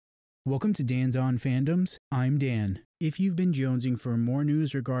Welcome to Dan's On Fandoms. I'm Dan. If you've been jonesing for more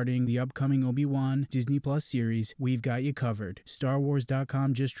news regarding the upcoming Obi-Wan Disney Plus series, we've got you covered.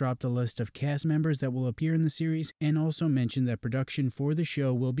 StarWars.com just dropped a list of cast members that will appear in the series and also mentioned that production for the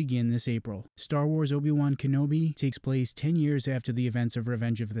show will begin this April. Star Wars Obi-Wan Kenobi takes place 10 years after the events of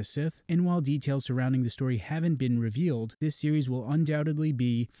Revenge of the Sith, and while details surrounding the story haven't been revealed, this series will undoubtedly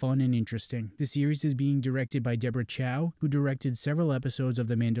be fun and interesting. The series is being directed by Deborah Chow, who directed several episodes of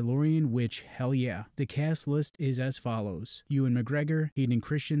The Mandalorian, which, hell yeah. The cast list is as follows. Ewan McGregor, Hayden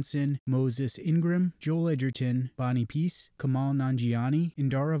Christensen, Moses Ingram, Joel Edgerton, Bonnie Piesse, Kumail Nanjiani,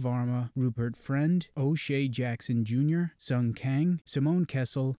 Indira Varma, Rupert Friend, O'Shea Jackson Jr., Sung Kang, Simone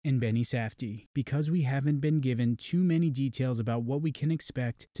Kessell, and Benny Safdie. Because we haven't been given too many details about what we can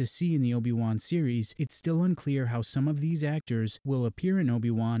expect to see in the Obi-Wan series, it's still unclear how some of these actors will appear in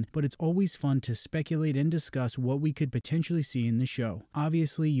Obi-Wan, but it's always fun to speculate and discuss what we could potentially see in the show.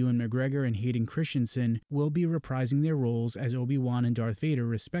 Obviously, Ewan McGregor and Hayden Christensen will be reprising their roles as Obi-Wan and Darth Vader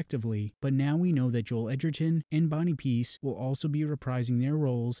respectively, but now we know that Joel Edgerton and Bonnie Piesse will also be reprising their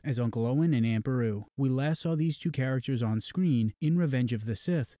roles as Uncle Owen and Aunt Beru. We last saw these two characters on screen in Revenge of the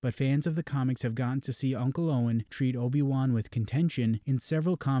Sith, but fans of the comics have gotten to see Uncle Owen treat Obi-Wan with contention in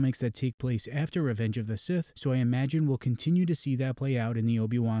several comics that take place after Revenge of the Sith, so I imagine we'll continue to see that play out in the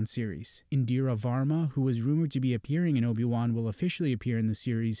Obi-Wan series. Indira Varma, who was rumored to be appearing in Obi-Wan, will officially appear in the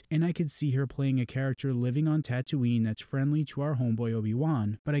series, and I could see her playing a character living on Tatooine that's friendly to our homeboy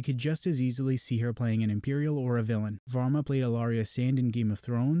Obi-Wan, but I could just as easily see her playing an Imperial or a villain. Varma played Elaria Sand in Game of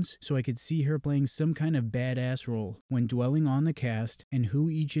Thrones, so I could see her playing some kind of badass role. When dwelling on the cast and who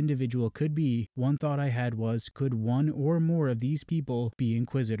each individual could be, one thought I had was, could one or more of these people be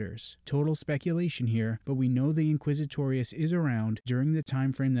Inquisitors? Total speculation here, but we know the Inquisitorius is around during the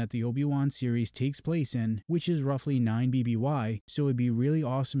time frame that the Obi-Wan series takes place in, which is roughly 9 BBY, so it'd be really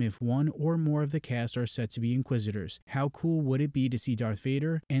awesome if one or more of the cast are set to be Inquisitors. How cool would it be to see Darth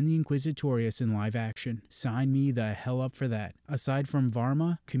Vader and the Inquisitorius in live action? Sign me the hell up for that. Aside from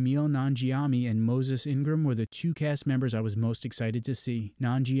Varma, Kumail Nanjiani and Moses Ingram were the two cast members I was most excited to see.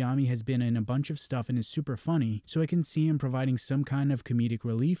 Nanjiani has been in a bunch of stuff and is super funny, so I can see him providing some kind of comedic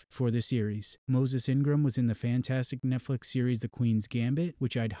relief for the series. Moses Ingram was in the fantastic Netflix series The Queen's Gambit,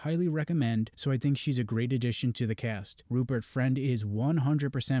 which I'd highly recommend, so I think she's a great addition to the cast. Rupert Friend is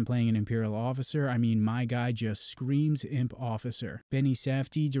 100% playing an Imperial officer. I mean, my guy just screams imp officer. Benny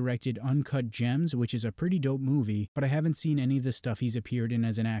Safdie directed Uncut Gems, which is a pretty dope movie, but I haven't seen any of the stuff he's appeared in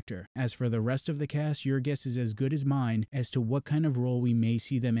as an actor. As for the rest of the cast, your guess is as good as mine as to what kind of role we may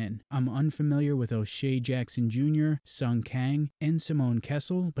see them in. I'm unfamiliar with O'Shea Jackson Jr., Sung Kang, and Simone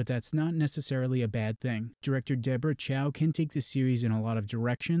Kessell, but that's not necessarily a bad thing. Director Deborah Chow can take the series in a lot of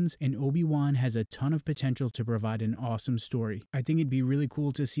directions, and Obi-Wan has a ton of potential to provide an awesome story. I think it'd be really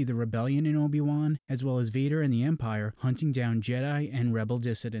cool to see the rebellion in Obi-Wan, as well as Vader and the Empire hunting down Jedi and rebel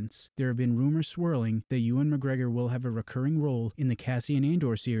dissidents. There have been rumors swirling that Ewan McGregor will have a recurring role in the Cassian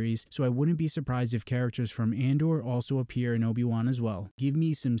Andor series, so I wouldn't be surprised if characters from Andor also appear in Obi-Wan as well. Give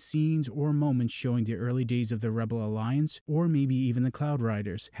me some scenes or moments showing the early days of the Rebel Alliance, or maybe even the Cloud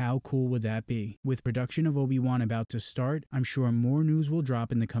Riders. How cool would that be? With production of Obi-Wan about to start, I'm sure more news will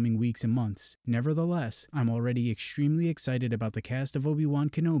drop in the coming weeks and months. Nevertheless, I'm already extremely excited about the cast of Obi-Wan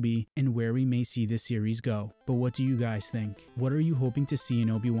Kenobi and where we may see this series go. But what do you guys think? What are you hoping to see in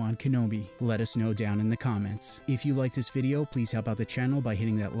Obi-Wan Kenobi? Let us know down in the comments. If you like this video, please help out the channel by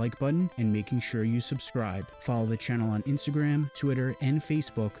hitting that like button and making sure you subscribe. Follow the channel on Instagram, Twitter, and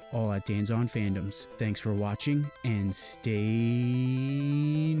Facebook, all at Dan's On Fandoms. Thanks for watching, and stay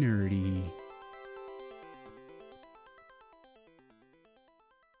nerdy.